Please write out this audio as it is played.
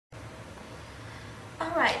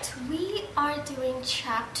Alright, we are doing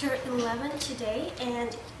chapter 11 today,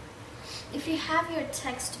 and if you have your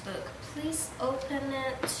textbook, please open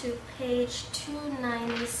it to page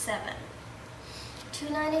 297.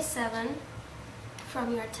 297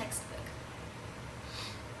 from your textbook.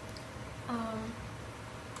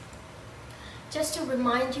 Just to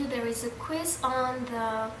remind you, there is a quiz on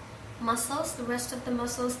the muscles, the rest of the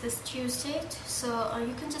muscles this Tuesday, so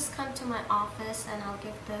you can just come to my office and I'll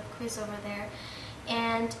give the quiz over there.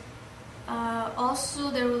 And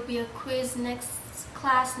also there will be a quiz next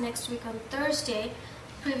class next week on Thursday,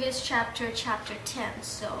 previous chapter, chapter 10.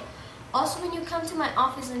 So also when you come to my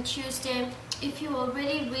office on Tuesday, if you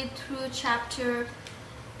already read through chapter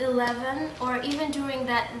 11, or even during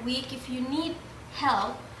that week, if you need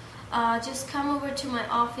help, just come over to my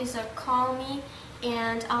office or call me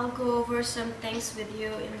and I'll go over some things with you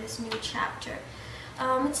in this new chapter.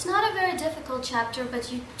 It's not a very difficult chapter,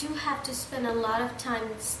 but you do have to spend a lot of time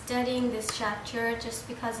studying this chapter just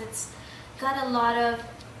because it's got a lot of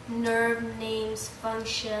nerve names,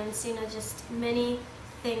 functions, just many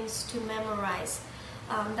things to memorize.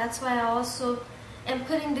 That's why I also am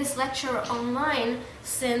putting this lecture online,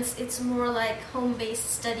 since it's more like home-based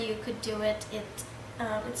study. You could do it.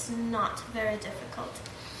 It's not very difficult.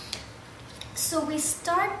 So we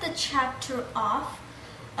start the chapter off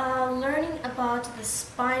learning about the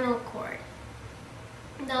spinal cord.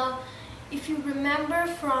 Now, if you remember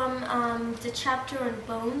from the chapter on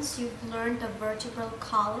bones, you've learned the vertebral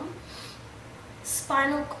column.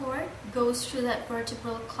 Spinal cord goes through that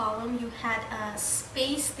vertebral column. You had a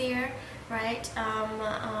space there, right,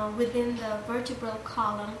 within the vertebral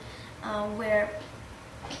column where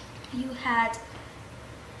you had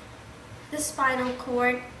the spinal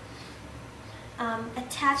cord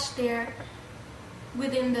attached there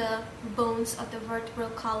within the bones of the vertebral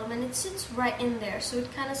column, and it sits right in there. So it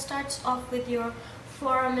kind of starts off with your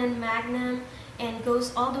foramen magnum and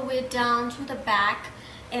goes all the way down to the back,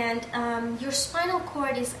 and your spinal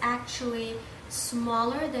cord is actually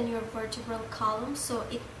smaller than your vertebral column, so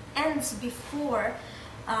it ends before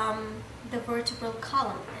the vertebral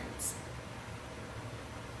column ends.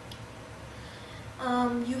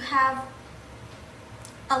 You have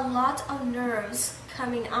a lot of nerves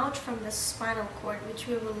coming out from the spinal cord, which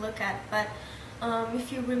we will look at. But if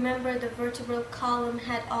you remember, the vertebral column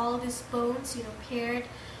had all these bones, paired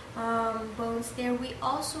bones there. We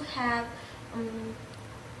also have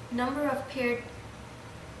number of paired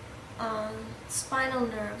spinal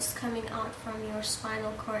nerves coming out from your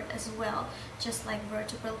spinal cord as well, just like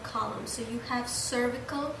vertebral column. So you have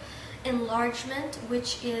cervical enlargement,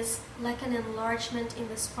 which is like an enlargement in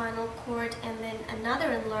the spinal cord, and then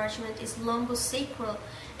another enlargement is lumbosacral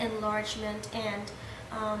enlargement, and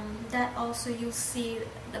that also you'll see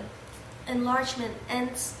the enlargement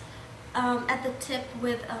ends at the tip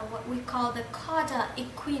with what we call the cauda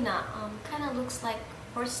equina. Kind of looks like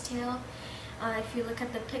horsetail. If you look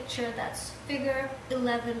at the picture, that's figure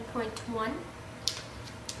 11.1.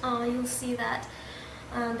 You'll see that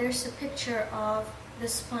there's a picture of the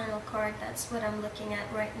spinal cord. That's what I'm looking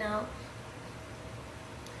at right now.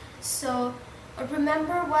 So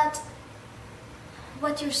remember what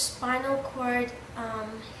your spinal cord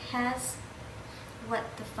has, what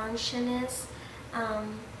the function is.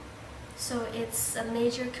 So it's a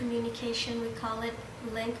major communication, we call it,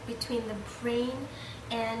 link between the brain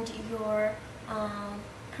and your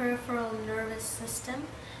peripheral nervous system.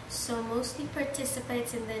 So mostly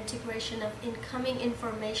participates in the integration of incoming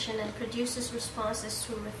information and produces responses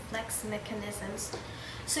through reflex mechanisms.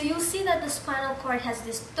 So you'll see that the spinal cord has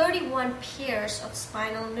these 31 pairs of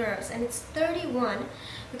spinal nerves, and it's 31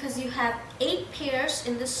 because you have 8 pairs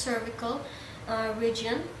in the cervical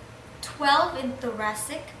region, 12 in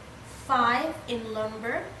thoracic, 5 in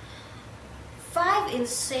lumbar, 5 in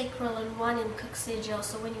sacral, and 1 in coccygeal.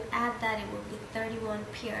 So when you add that, it will be 31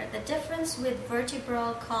 pair. The difference with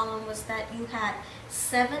vertebral column was that you had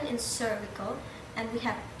 7 in cervical and we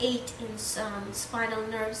have 8 in spinal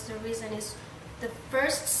nerves. The reason is the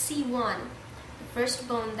first C1, the first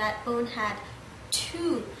bone, that bone had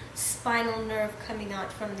 2 spinal nerve coming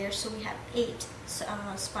out from there, so we have 8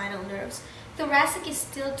 spinal nerves. Thoracic is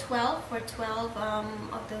still 12 for 12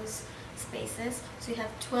 of those spaces. So you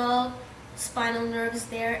have 12 spinal nerves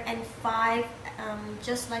there and 5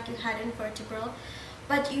 just like you had in vertebral,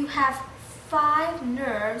 but you have 5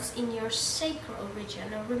 nerves in your sacral region.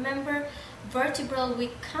 Now remember, vertebral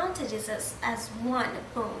we counted it as one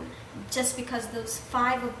bone just because those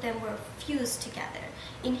 5 of them were fused together.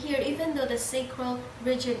 In here, even though the sacral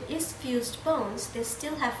region is fused bones, they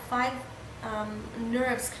still have 5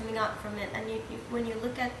 nerves coming out from it, and when you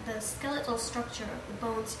look at the skeletal structure of the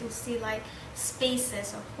bones, you'll see like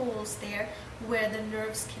spaces or holes there where the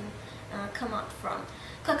nerves can come out from.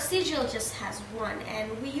 Coccygeal just has one,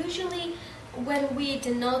 and we usually, when we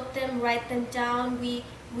denote them, write them down, we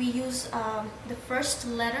use the first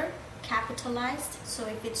letter capitalized. So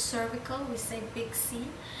if it's cervical, we say big C,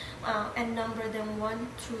 and number them 1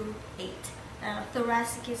 through 8.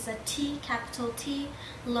 Thoracic is a T, capital T.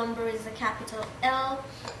 Lumbar is a capital L.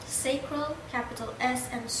 Sacral, capital S.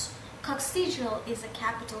 And coccygeal is a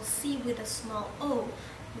capital C with a small O,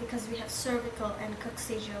 because we have cervical and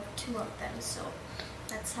coccygeal, 2 of them. So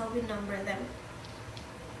that's how we number them.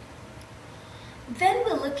 Then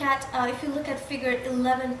we'll look at, if you look at figure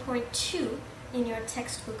 11.2 in your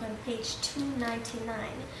textbook on page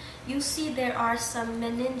 299, you see there are some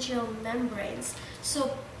meningeal membranes.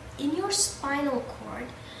 So in your spinal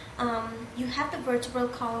cord, you have the vertebral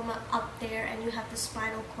column up there, and you have the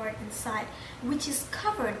spinal cord inside, which is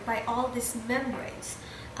covered by all these membranes.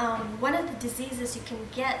 One of the diseases you can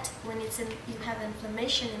get when you have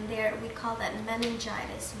inflammation in there, we call that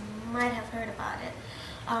meningitis. You might have heard about it.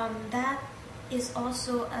 That is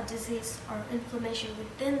also a disease or inflammation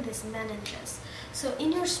within this meninges. So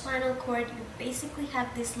in your spinal cord, you basically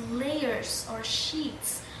have these layers or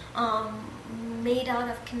sheets made out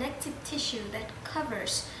of connective tissue that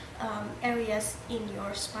covers areas in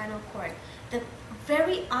your spinal cord. The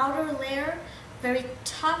very outer layer, very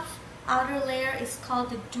tough outer layer, is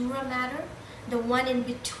called the dura mater. The one in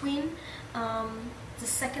between, the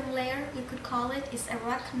second layer, you could call it, is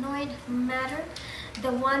arachnoid matter.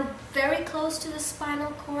 The one very close to the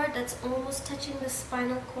spinal cord, that's almost touching the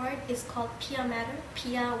spinal cord, is called pia mater.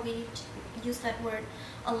 Pia, we use that word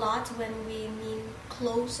a lot when we mean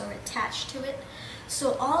close or attached to it.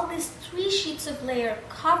 So all these 3 sheets of layer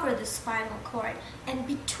cover the spinal cord, and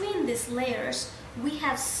between these layers we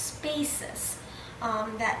have spaces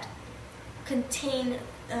that contain,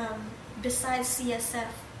 besides CSF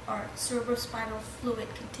or cerebrospinal fluid,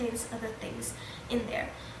 contains other things in there.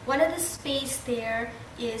 One of the space there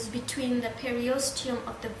is between the periosteum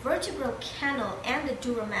of the vertebral canal and the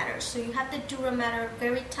dura mater. So you have the dura mater,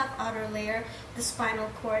 very tough outer layer, the spinal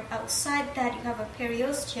cord. Outside that you have a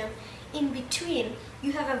periosteum. In between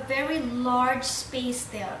you have a very large space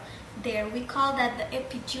there. We call that the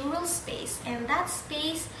epidural space. And that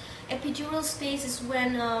space, epidural space, is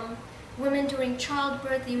when women during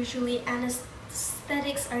childbirth, usually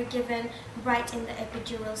anesthetics are given right in the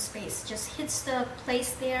epidural space. Just hits the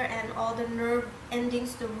place there, and all the nerve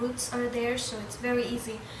endings, the roots are there, so it's very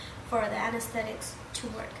easy for the anesthetics to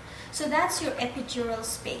work. So that's your epidural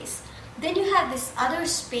space. Then you have this other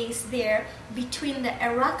space there between the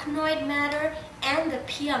arachnoid matter and the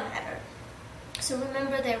pia mater. So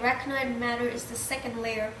remember, the arachnoid matter is the second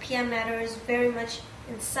layer, pia mater is very much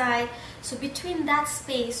inside. So between that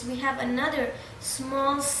space we have another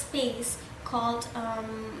small space called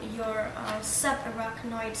your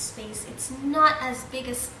subarachnoid space. It's not as big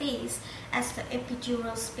a space as the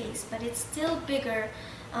epidural space, but it's still bigger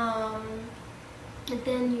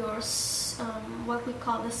than your what we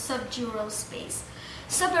call the subdural space.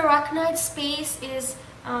 Subarachnoid space is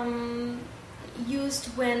used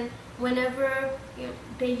whenever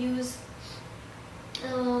they use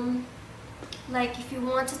like if you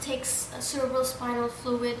want to take cerebrospinal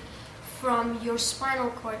fluid from your spinal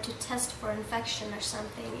cord to test for infection or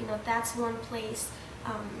something, that's one place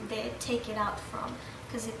they take it out from,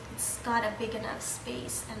 because it's got a big enough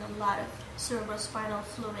space and a lot of cerebrospinal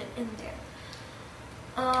fluid in there.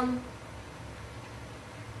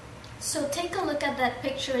 So take a look at that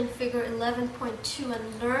picture in figure 11.2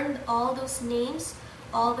 and learn all those names,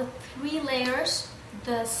 all the 3 layers,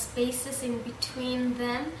 the spaces in between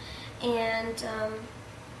them, and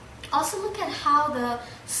also look at how the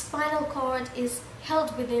spinal cord is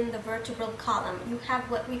held within the vertebral column. You have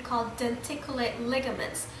what we call denticulate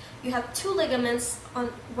ligaments. You have 2 ligaments on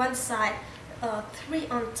one side, 3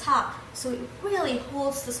 on top, so it really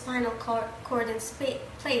holds the spinal cord in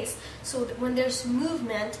place, so that when there's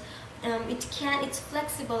movement, it's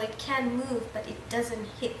flexible, it can move, but it doesn't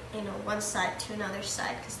hit one side to another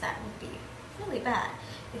side, because that would be really bad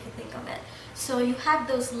if you think of it. So you have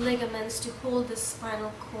those ligaments to hold the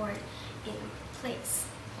spinal cord in place.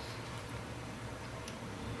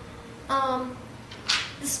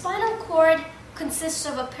 The spinal cord consists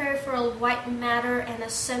of a peripheral white matter and a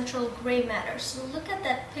central gray matter. So look at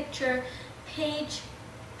that picture, page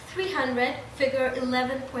 300, figure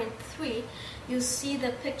 11.3. You'll see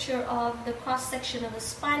the picture of the cross-section of the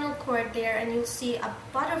spinal cord there, and you'll see a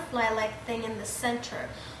butterfly-like thing in the center.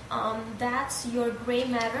 that's your gray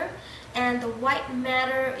matter, and the white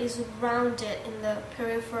matter is rounded in the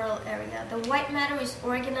peripheral area. The white matter is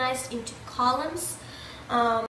organized into columns.